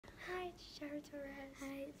Jared Torres.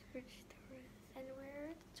 Hi, it's Brryce Brryce. And we're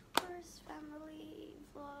the Torres family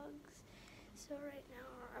vlogs. So right now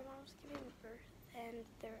our mom's giving birth and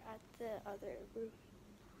they're at the other room.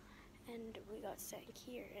 And we got sent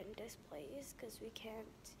here in this place because we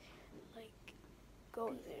can't like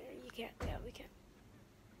go there. We can't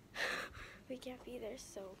we can't be there.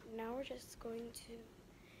 So now we're just going to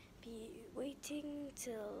be waiting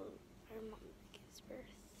till our mom gives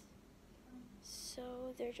birth.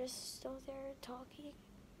 So they're just still there talking,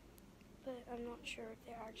 but I'm not sure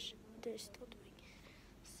if they're still doing it.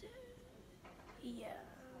 So yeah,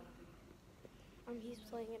 he's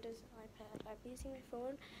playing at his iPad. I'm using my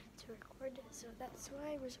phone to record it, so that's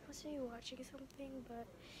why we're supposed to be watching something, but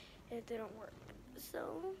it didn't work.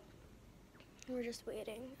 So we're just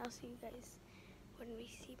waiting. I'll see you guys when we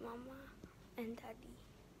see Mama and Daddy.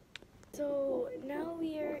 So now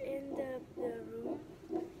we are in the room.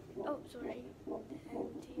 Oh, sorry.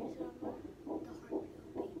 And here's Mama, the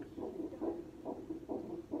heartbeat baby.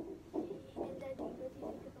 And Daddy, what do you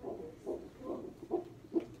think about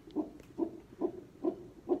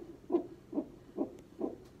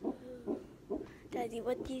this? Daddy,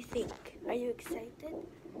 what do you think? Are you excited?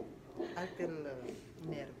 I feel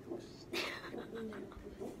nervous.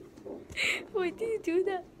 Why do you do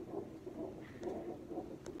that?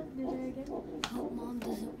 Hope Mom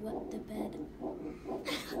doesn't wet the bed.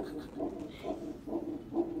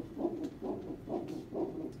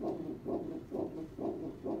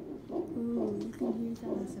 Ooh, you can hear that.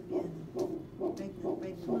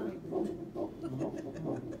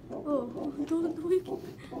 Oh, don't wake it.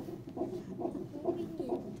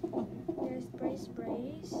 There's Brryce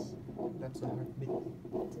Brryce. That's a heartbeat.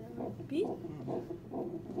 It's a heartbeat?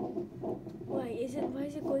 Why is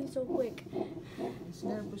it going so quick? It's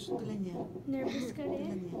nervous ka lang niya. Nervous ka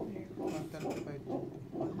rin?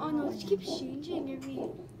 Oh no, it keeps changing every...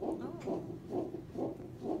 Oh.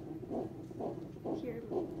 Here.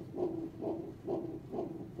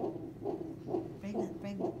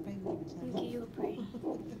 Pregnant. Okay, you'll pray.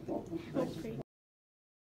 I'll pray.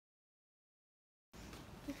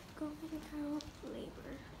 We're going out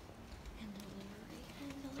labor and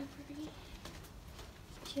delivery.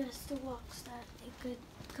 Just the walks that they could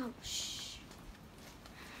come. Shh.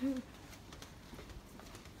 You're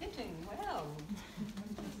doing well.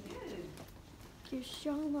 Good. You're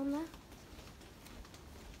strong, Mama.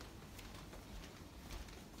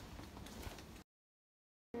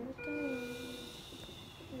 It's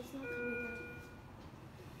not coming out.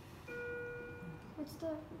 What's the...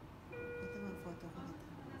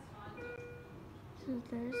 So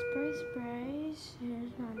there's Brryce Brryce.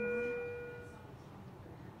 Here's Mama.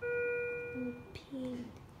 And pink.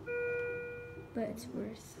 But it's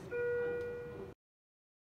worse.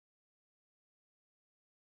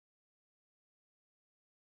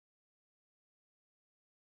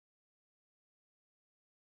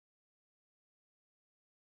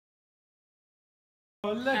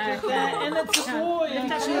 Oh, look at that, and it's a boy.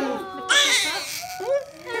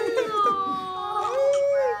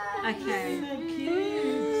 Okay. Isn't that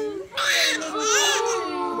cute?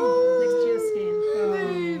 Next to your skin.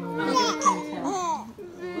 I'll get a ponytail.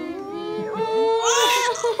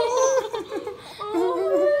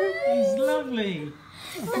 He's lovely.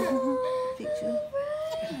 Picture.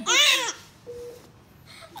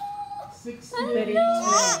 6:32.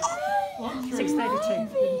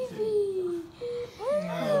 6:32.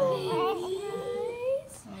 Oh,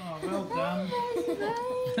 well done.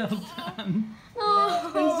 Well done.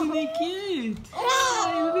 Isn't he cute?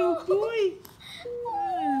 Hey, little boy.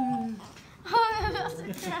 I'm about to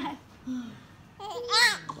cry.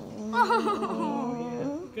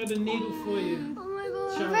 Got a needle for you. Oh my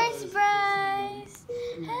god. Show Brryce us. Brryce.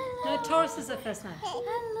 Hello. No, Taurus is the first name.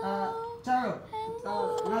 Hello. Taro.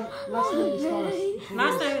 Hello. Last name is Taurus.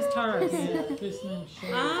 Last name is Taurus. Yeah, first name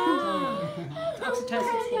Sharon. Ah.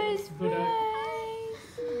 Oxytocin. Brryce But,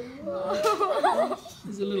 Brryce.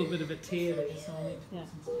 there's a little bit of a tear there, so I need to Yeah.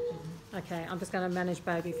 Okay, I'm just going to manage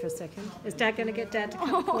baby for a second. Is Dad going to get Dad to cut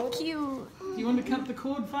the Oh, cord? cute. Do you want to cut the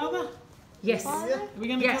cord, Father? Yes. Are we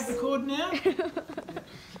going to Yes. cut the cord now?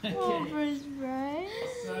 Oh, Okay. Brryce Brryce.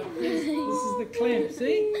 So this is the clamp,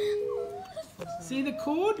 see? See the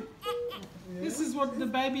cord? This is what the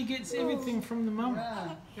baby gets everything from the mum.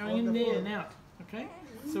 Going in there and out, okay?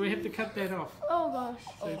 So we have to cut that off. Oh gosh.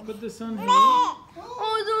 So put this on here. Oh,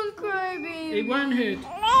 don't cry, baby. It won't hurt.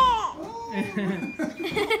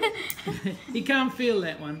 He can't feel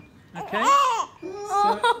that one, okay? Oh,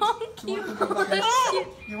 cute.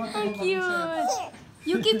 Cute. Cute.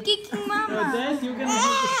 You keep kicking Mama. Dad, you're going to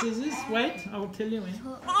have the scissors. Wait, I'll tell you when.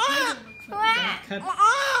 Don't cut.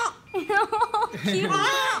 Cute.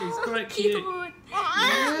 He's quite cute.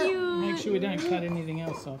 Cute. Make sure we don't cut anything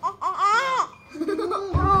else off.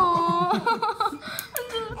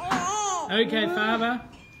 Okay, Father,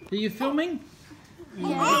 are you filming?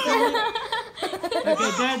 Yeah.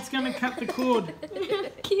 Okay, Dad's going to cut the cord.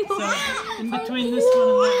 Cute. So, in between this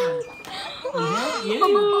one and that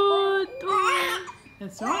one. Yeah.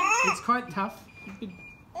 That's right. It's quite tough.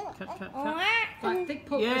 Cut. Like thick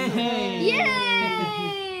pork. Yay!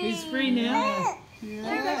 Yay! He's free now. Can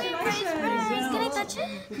I touch it?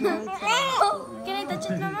 Oh, can I touch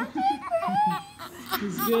it, Mama?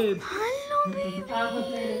 He's good. Hello, baby.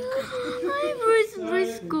 Hi, Brryce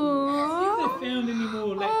Brryce. Have they found any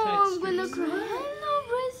more lactate Oh, I'm gonna strips? cry. Hello,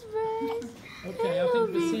 Brryce Brryce. Okay, I Hello,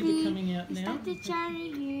 think the scent baby. are coming out Is now. that the cherry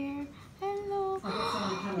here? Hello. By the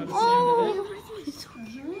sound Oh, of your Brryce is so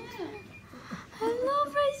cute. Hello,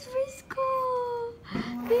 Brryce Brryce.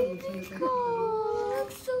 Baby, go.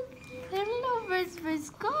 Looks so cute. Hello, Brryce Brryce.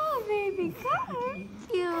 Go, baby. Go.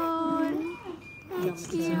 Cute. That's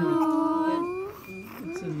Cute.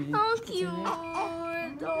 It's in there. Oh, cute.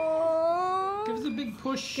 Oh. Give us a big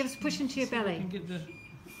push. Give us a push into your so we belly. can get the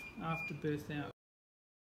afterbirth out.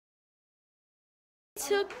 It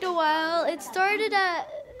took a while. It started at,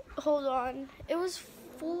 hold on, it was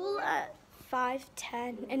full at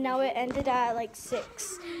 5:10 and now it ended at like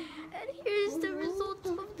 6. And here's the result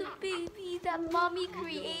of the baby that mommy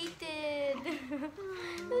created.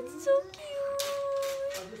 That's so cute.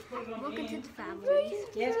 Welcome to the family.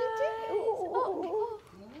 Yes. Oh.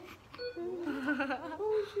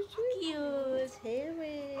 Cute. It's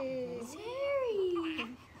hairy.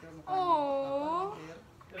 Aww.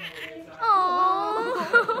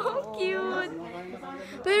 Oh, cute.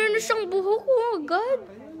 Meron na siyang buhok. Oh my god.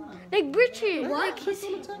 Like Brryce. Like his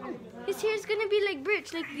hair is gonna be like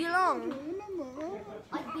Brryce, like long.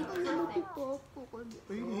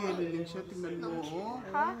 Uy, hairy din siya. Tingnan mo, oh.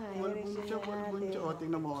 Huh? Malbon siya, malbon siya. Oh,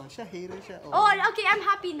 tingnan mo. Siya, hairy siya. Oh, okay. I'm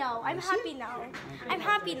happy now. I'm happy now. I'm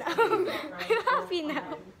happy now. I'm happy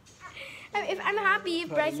now. If I'm happy, if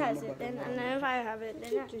Brryce has it, then and if I have it,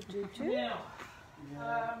 then. Now, just check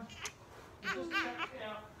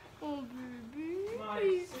out Oh, my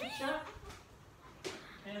baby. suture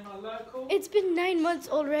and my local It's been 9 months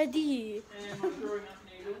already. and my drawing up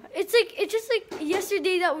needle. It's just like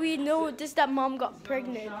yesterday that we noticed that mom got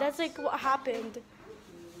pregnant. That's like what happened.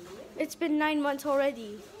 It's been 9 months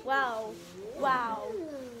already. Wow. Wow.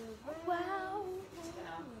 Wow.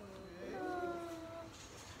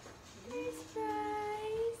 Brryce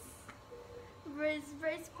Brryce. Brryce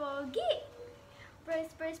Brryce Bogey.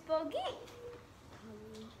 Brryce Brryce Bogey.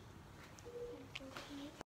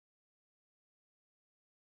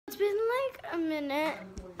 It's been like a minute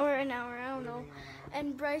or an hour, I don't know.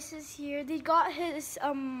 And Brryce is here. They got his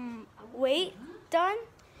weight done.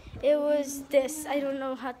 It was this. I don't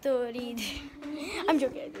know how to read. I'm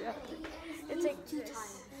joking. It's like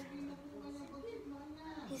this.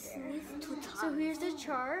 So here's the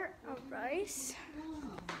chart of Brryce.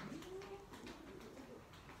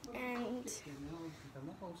 And Kita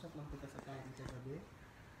mo, kausap lang kita sa tawag kagabi.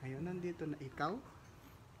 Ngayon, nandito na ikaw.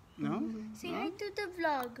 No? say hi to the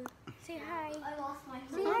vlog. Say hi. I lost my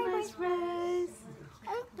Say hi, Brryce Brryce.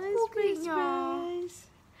 Ang cookie niya.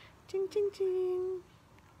 Ching, ching, ching.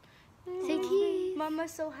 Say kiss.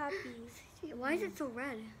 Mama's so happy. Why is it so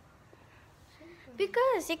red?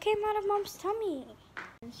 Because it came out of mom's tummy.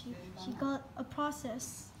 She got a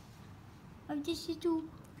process of this little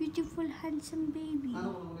beautiful handsome baby.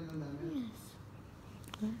 Yes.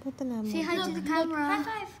 Say hi to the camera. High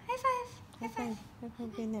five. High five. High five. High five.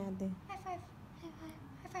 High five.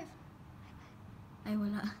 High five. Ay,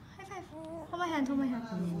 wala. High five. Hold my hand. Hold my hand.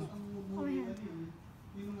 Hold my hand.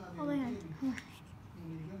 Hold my hand.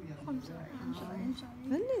 I'm sorry. I'm sorry. I'm sorry.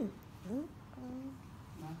 Ano?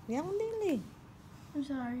 Yan ang dili. I'm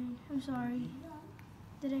sorry. I'm sorry.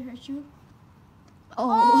 Did I hurt you?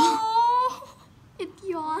 Oh! It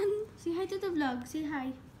yawned. Say hi to the vlog. Say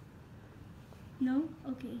hi. No?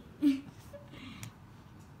 Okay.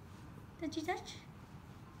 Touchy touch?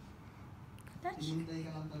 Touch? Hintay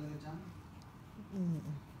ka lang talaga dyan.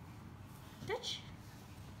 Touch?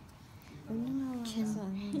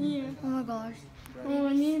 Here. Oh my gosh. Oh,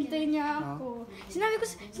 nihintay niya ako. Sinabi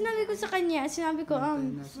ko sa kanya, sinabi ko,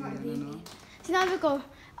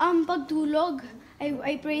 pagtulog,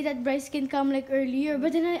 I pray that Brryce can come like earlier.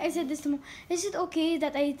 But then I said this to mom, is it okay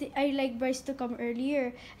that I like Brryce to come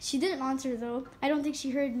earlier? She didn't answer though. I don't think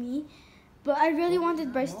she heard me. But I really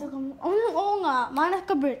wanted Brryce to come. Oo nga, mana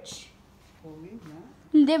ka, Brryce. Pogi na.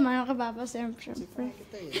 Hindi, mana ka, Papa, siyempre. Sipa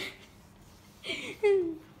kita eh.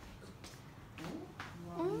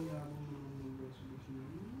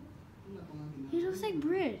 looks like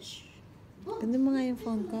Bridge. Ganda mo nga yung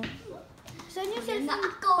phone ko. Saan yung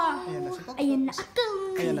cellphone ko? Ayan na si Pogso. Ayan na ako.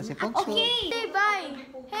 Ayan na si Pogso. Okay. Say bye.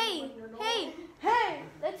 Hey. Hey. Hey.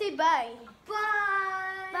 Let's say bye.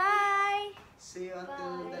 Bye. Bye. See you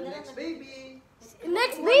until the next baby.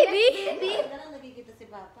 Next baby.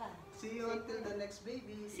 See you until the next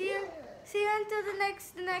baby. See you until the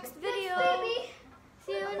next video.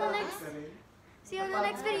 See you in the next. See you in the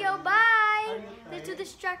next video. Bye. They're too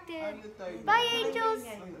distracted. Are you tired? Bye, angels.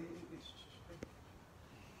 Ay, ay, ay.